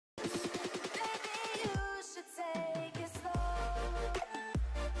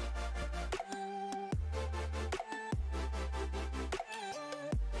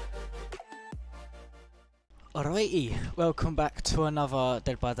Alrighty, welcome back to another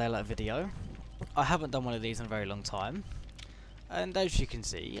Dead by Daylight video. I haven't done one of these in a very long time, and as you can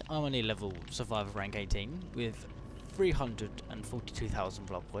see, I'm only level Survivor rank 18 with 342,000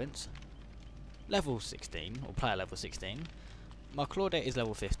 blood points. Level 16, or player level 16. My Claudette is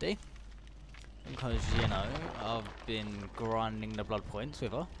level 50, because, you know, I've been grinding the blood points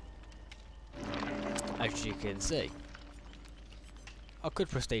with her, as you can see. I could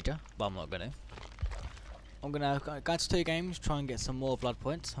prestige her, but I'm not going to. I'm going to go to 2 games, try and get some more blood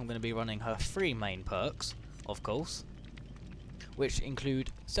points. I'm going to be running her 3 main perks, of course, which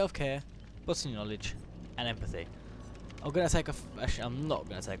include self-care, bossy knowledge, and empathy. I'm going to take actually, I'm not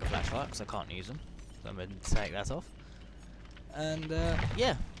going to take a flashlight because I can't use them, so I'm going to take that off. And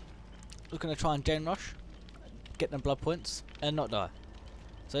yeah, we're going to try and gen rush, get them blood points, and not die.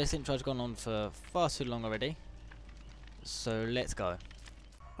 So this intro's gone on for far too long already, so let's go.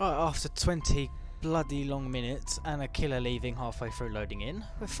 Right, after 20 bloody long minutes and a killer leaving halfway through loading in,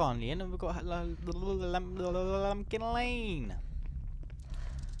 we're finally in and we've got Lumpkin Lane.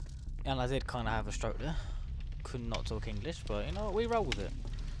 And I did kind of have a stroke there, could not talk English, but you know what, we roll with it.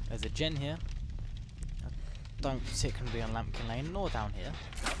 There's a gen here. I don't particularly be on Lumpkin Lane nor down here,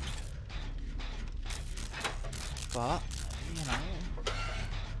 but you know,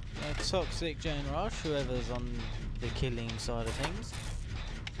 a toxic gen rush, whoever's on the killing side of things.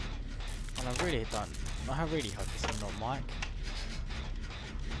 And I really hope it's not Mike.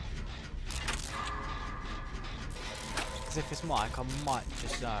 Because if it's Mike, I might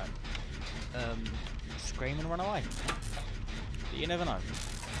just scream and run away. But you never know.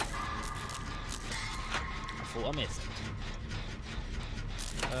 I thought I missed.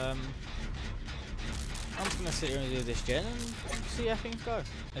 I'm just gonna sit here and do this gen and see how things go.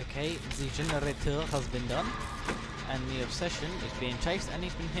 Okay, the generator has been done, and the obsession is being chased, and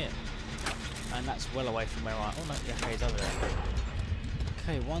he's been hit. And that's well away from where I... Oh no, yeah, okay, he's over there.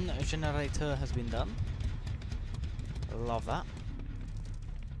 Okay, one generator has been done. Love that.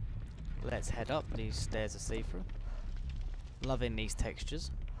 Let's head up. These stairs are see-through. Loving these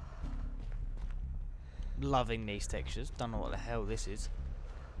textures. Loving these textures. Don't know what the hell this is.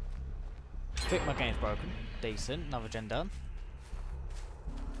 Think my game's broken. Decent. Another gen done.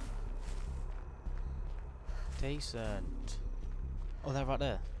 Decent. Oh, they're right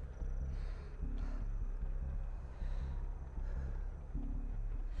there.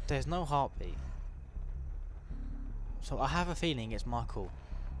 There's no heartbeat, so I have a feeling it's Michael.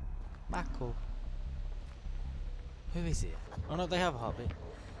 Michael. Who is it? Oh no, they have a heartbeat.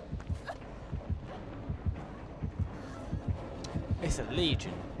 It's a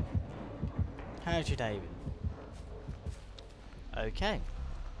Legion. How's your day been? Okay.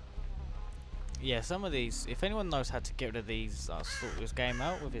 Yeah, some of these, if anyone knows how to get rid of these, sort this game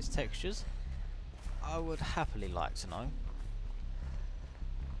out with its textures, I would happily like to know.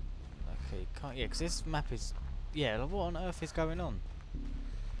 Okay, can't, yeah, because this map is, yeah, what on earth is going on?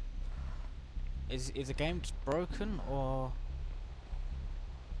 Is the game just broken, or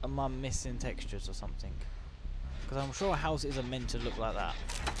am I missing textures or something? Because I'm sure houses are meant to look like that.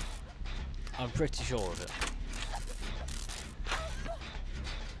 I'm pretty sure of it.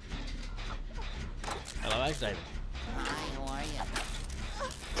 Hello, how's David? Hi, how are you?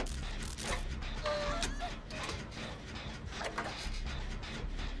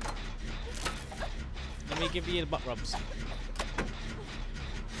 Let me give you the butt rubs.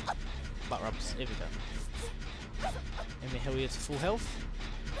 Butt rubs, here we go. Let me heal you to full health.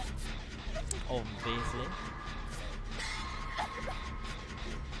 Obviously.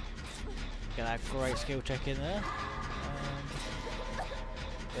 Get that great skill check in there. And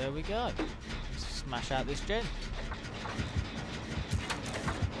there we go. Let's smash out this gen.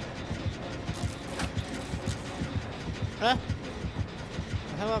 Huh? What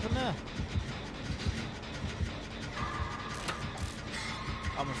the hell happened there?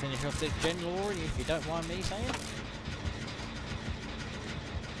 I'm gonna finish off this gen lore if you don't mind me saying.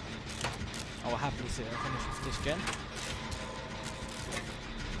 I will happily sit and finish off this gen.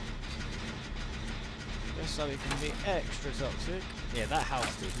 Just so it can be extra toxic. Yeah, that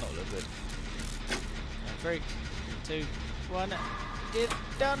house does not look good. 3, 2, 1, get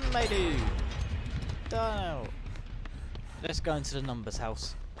done, lady! Done! Let's go into the numbers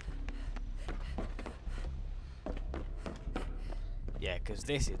house. Yeah, because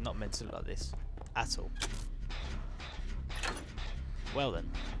this is not meant to look like this at all. Well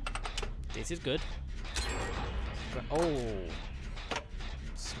then, this is good. Oh,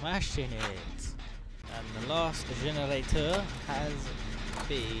 smashing it! And the last generator has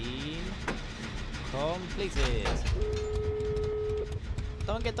been completed.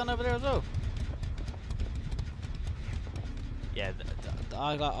 Don't get done over there as well. Yeah,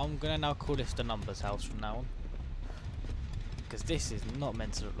 I'm gonna now call this the numbers house from now on. Because this is not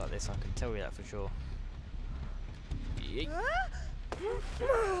meant to look like this, I can tell you that for sure. Yeet.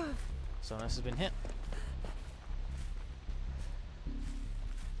 Someone else has been hit.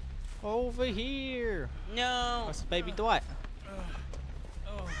 Over here! No! That's baby Dwight.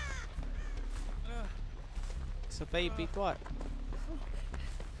 It's a baby Dwight.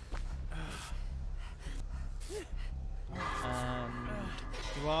 And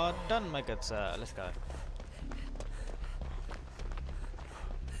you are done, my good sir. Let's go.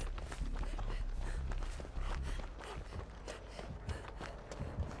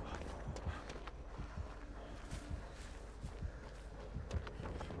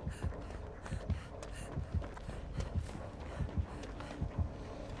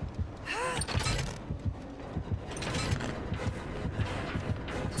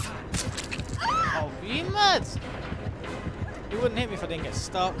 Oh, you mad? You wouldn't hit me if I didn't get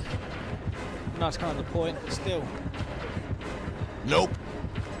stuck. No, it's kind of the point, but still. Nope.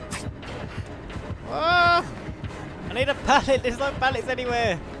 Ah! I need a pallet. There's no pallets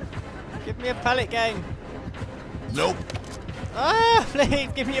anywhere. Give me a pallet game. Nope. Ah, please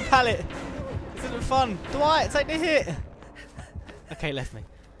give me a pallet. This isn't fun. Dwight, take the hit. Okay, left me.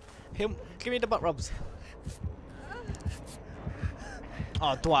 Give me the butt rubs.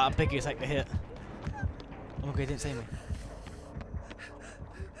 Oh, Dwight, I beg you, take the hit. Oh my god, he didn't see me.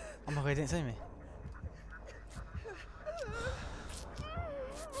 Oh my god, he didn't see me.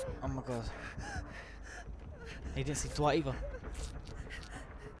 Oh my god. He didn't see Dwight either.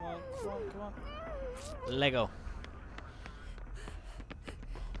 Come on, come on, come on. Lego.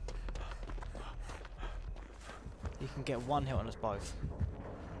 You can get one hit on us both.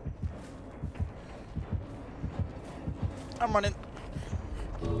 I'm running.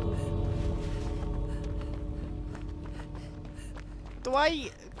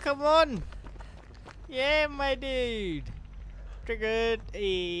 Dwight, come on! Yeah, my dude! Triggered!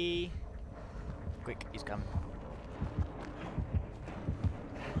 Quick, he's coming.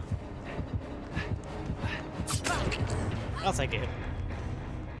 I'll take it.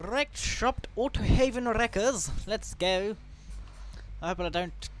 Wrecked Shopped Autohaven Wreckers. Let's go. I hope I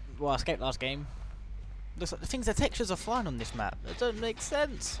don't. Well, I escaped last game. Looks like the textures are fine on this map. That doesn't make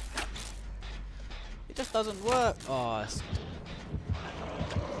sense. It just doesn't work. Oh, it's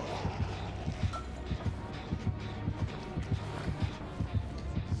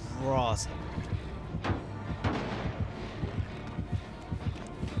Ross.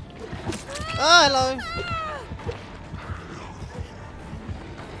 Oh, hello.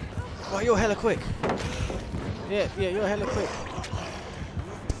 Oh, you're hella quick. Yeah, you're hella quick.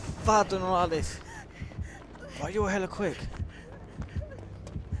 Pardon all this. Oh, you're hella quick.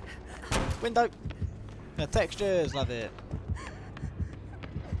 Window. The textures, love it.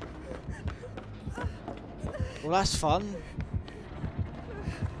 Well, that's fun.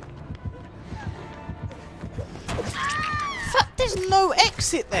 Fuck, there's no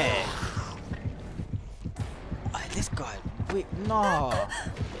exit there. Oh, this guy, wait, no.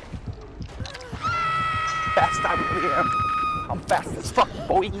 Fast out of here. I'm fast as fuck,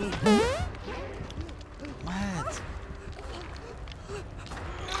 boy. Mad.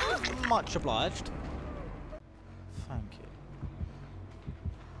 Much obliged. Thank you.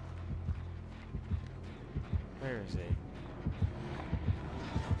 Where is he?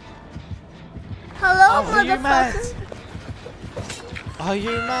 Hello, Oh, are you mad? motherfucker. Are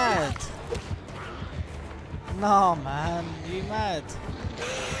you mad? No, man. Are you mad?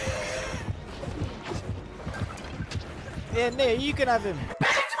 Yeah, Nia, you can have him.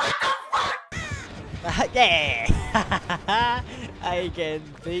 Yeah! Again,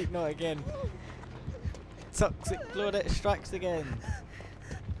 Pete, not again. Toxic Claudette strikes again.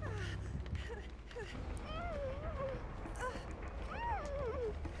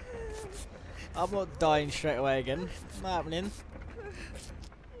 I'm not dying straight away again. Not happening.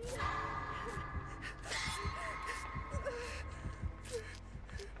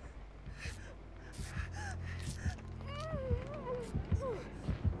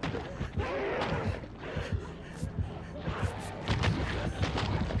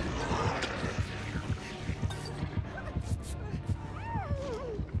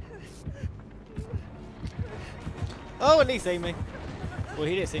 Oh, at least see me. Well,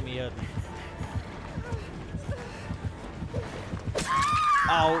 he didn't see me yet.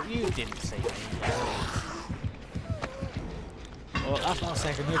 Oh, you didn't see me. Well, that's my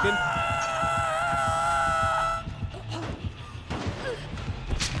second looking.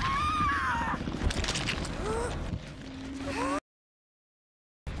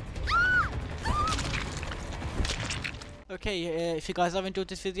 Okay, if you guys have enjoyed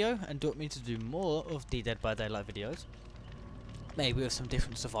this video and want me to do more of the Dead by Daylight videos, maybe with some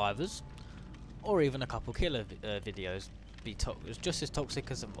different survivors, or even a couple killer videos, be just as toxic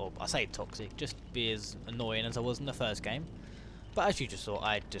as, or I say toxic, just be as annoying as I was in the first game. But as you just saw,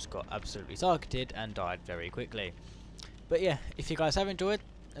 I just got absolutely targeted and died very quickly. But yeah, if you guys have enjoyed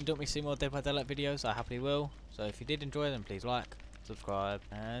and want me to see more Dead by Daylight videos, I happily will. So if you did enjoy them, please like, subscribe,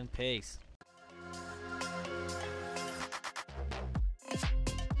 and peace.